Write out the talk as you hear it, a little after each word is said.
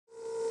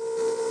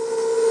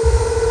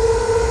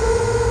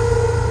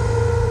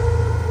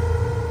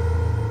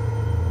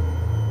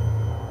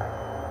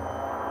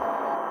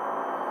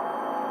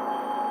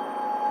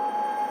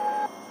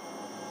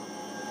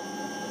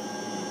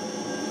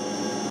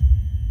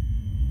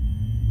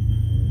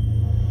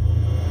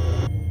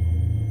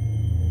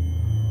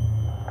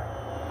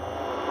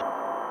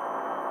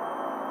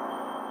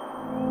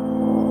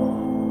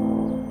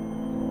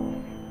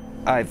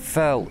I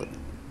felt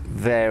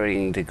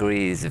varying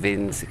degrees of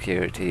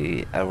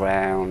insecurity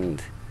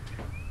around,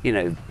 you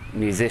know,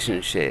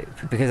 musicianship,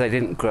 because I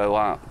didn't grow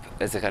up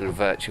as a kind of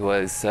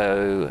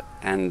virtuoso,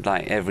 and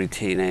like every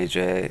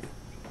teenager,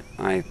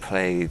 I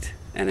played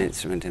an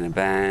instrument in a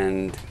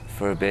band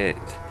for a bit.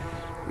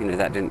 You know,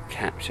 that didn't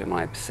capture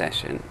my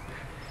obsession.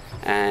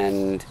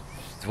 And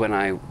when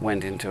I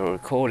went into a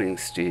recording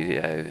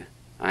studio,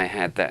 I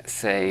had that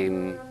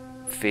same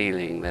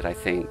feeling that I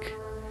think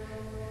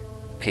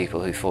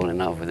people who fall in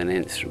love with an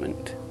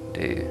instrument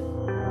do.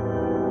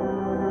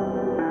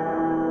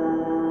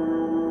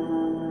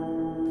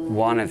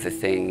 One of the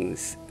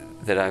things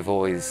that I've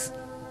always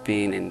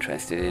been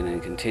interested in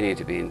and continue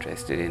to be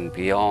interested in,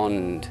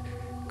 beyond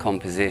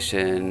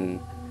composition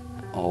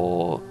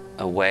or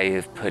a way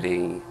of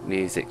putting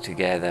music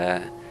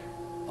together,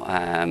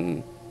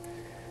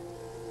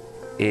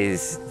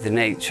 is the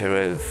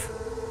nature of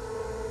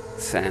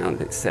sound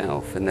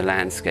itself and the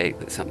landscape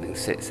that something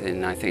sits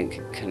in. I think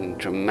it can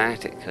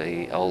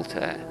dramatically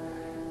alter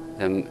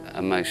the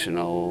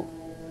emotional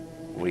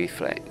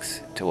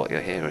reflex to what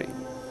you're hearing.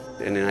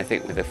 And then I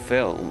think with a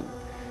film,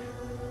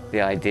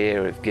 the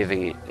idea of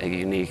giving it a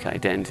unique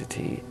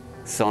identity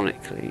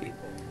sonically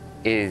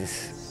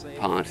is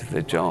part of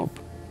the job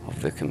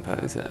of the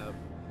composer.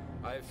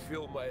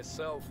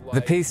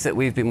 The piece that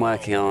we've been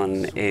working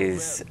on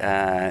is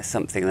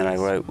something that I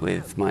wrote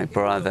with my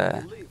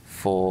brother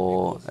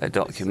for a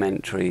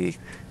documentary.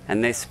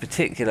 And this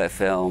particular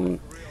film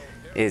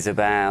is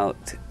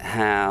about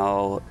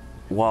how,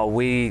 while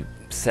we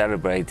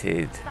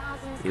celebrated,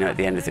 you know, at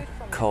the end of the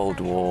Cold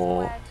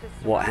War,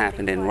 what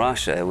happened in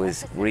Russia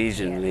was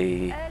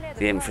regionally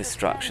the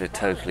infrastructure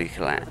totally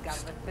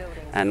collapsed.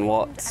 And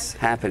what's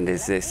happened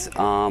is this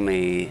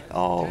army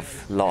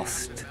of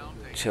lost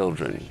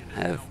children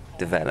have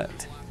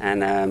developed.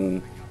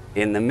 And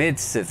in the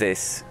midst of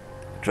this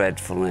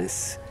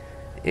dreadfulness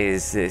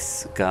is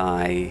this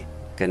guy,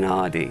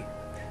 Gennady.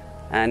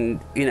 And,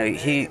 you know,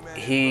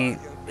 he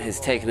has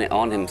taken it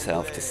on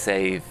himself to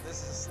save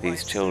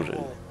these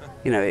children.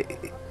 You know,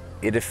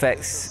 it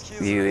affects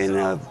you in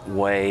a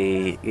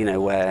way, you know,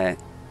 where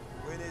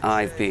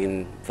I've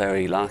been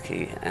very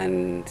lucky,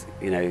 and,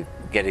 you know,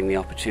 getting the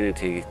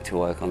opportunity to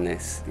work on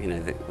this, you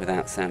know,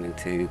 without sounding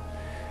too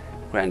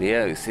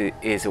grandiose,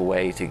 is a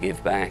way to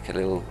give back a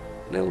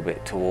little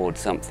bit towards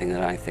something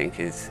that I think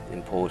is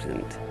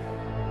important.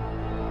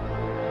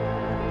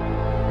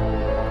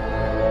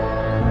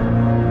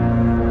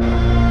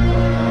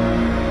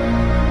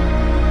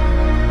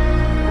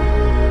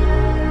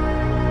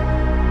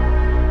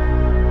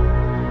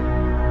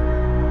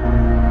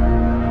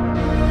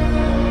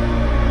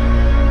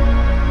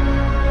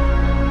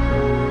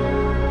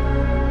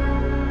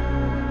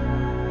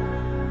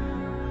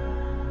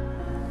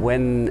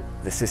 When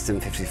the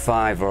System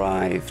 55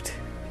 arrived,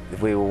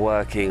 we were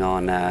working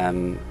on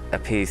a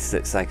piece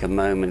that's like a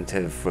moment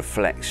of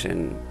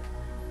reflection,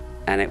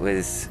 and it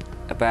was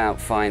about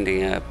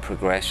finding a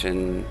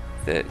progression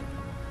that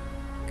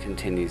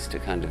continues to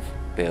kind of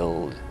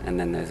build, and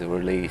then there's a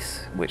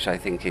release, which I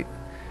think it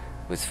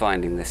was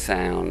finding the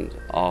sound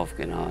of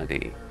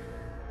Gennady.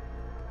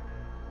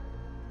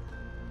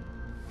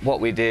 What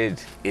we did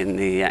in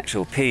the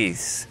actual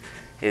piece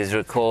is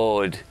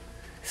record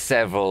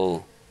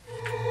several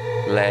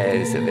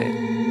layers of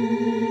it.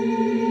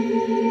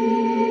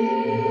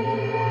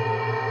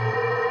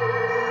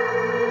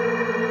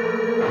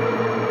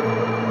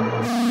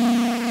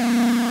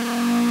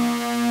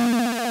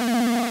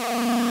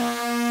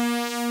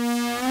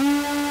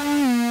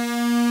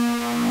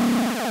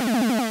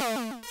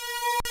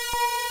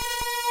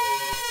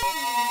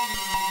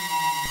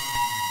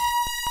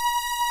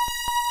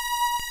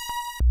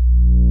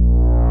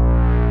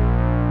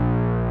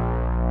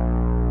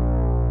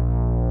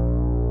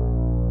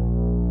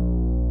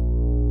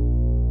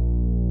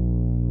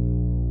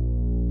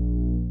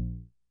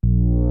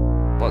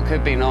 What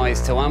could be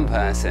noise to one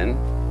person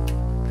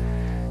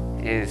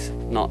is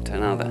not to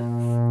another.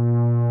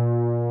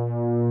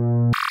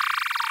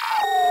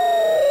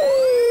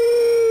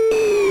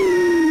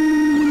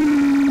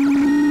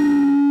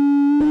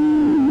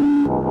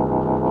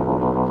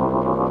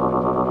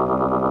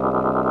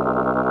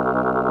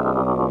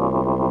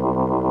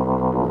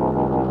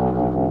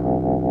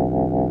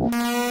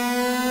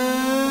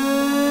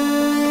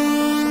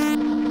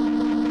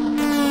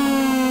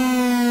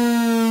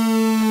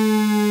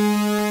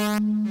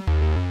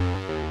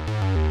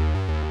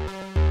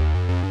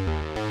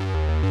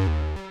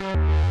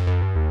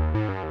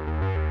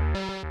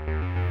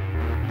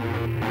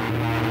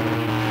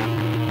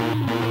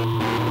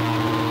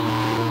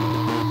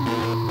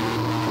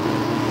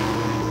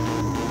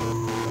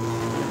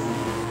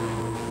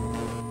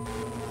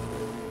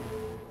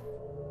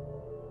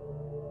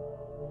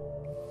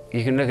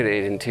 You can look at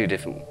it in two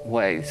different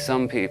ways.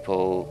 Some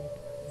people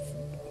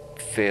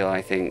feel,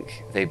 I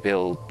think, they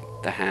build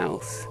the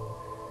house,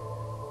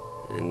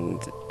 and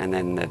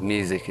then the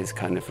music is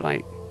kind of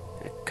like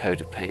a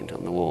coat of paint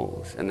on the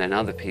walls. And then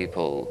other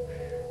people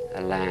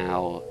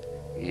allow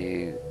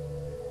you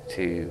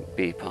to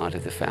be part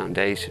of the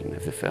foundation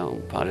of the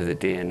film, part of the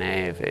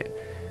DNA of it.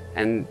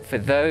 And for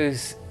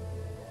those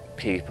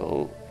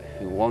people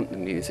who want the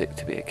music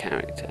to be a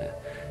character,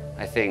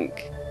 I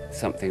think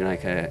something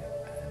like a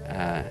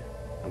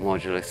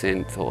modular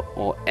synth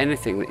or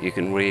anything that you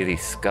can really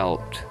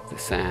sculpt the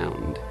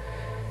sound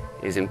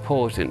is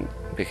important,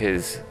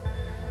 because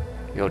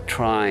you're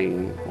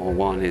trying, or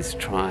one is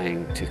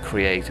trying, to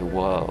create a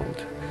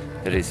world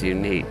that is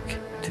unique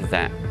to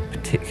that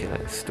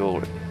particular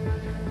story.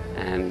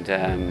 And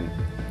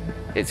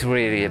it's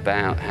really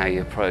about how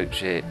you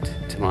approach it,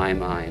 to my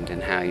mind,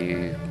 and how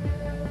you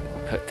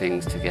put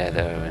things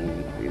together,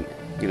 and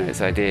you know,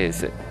 it's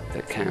ideas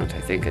that count,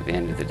 I think, at the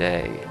end of the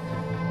day.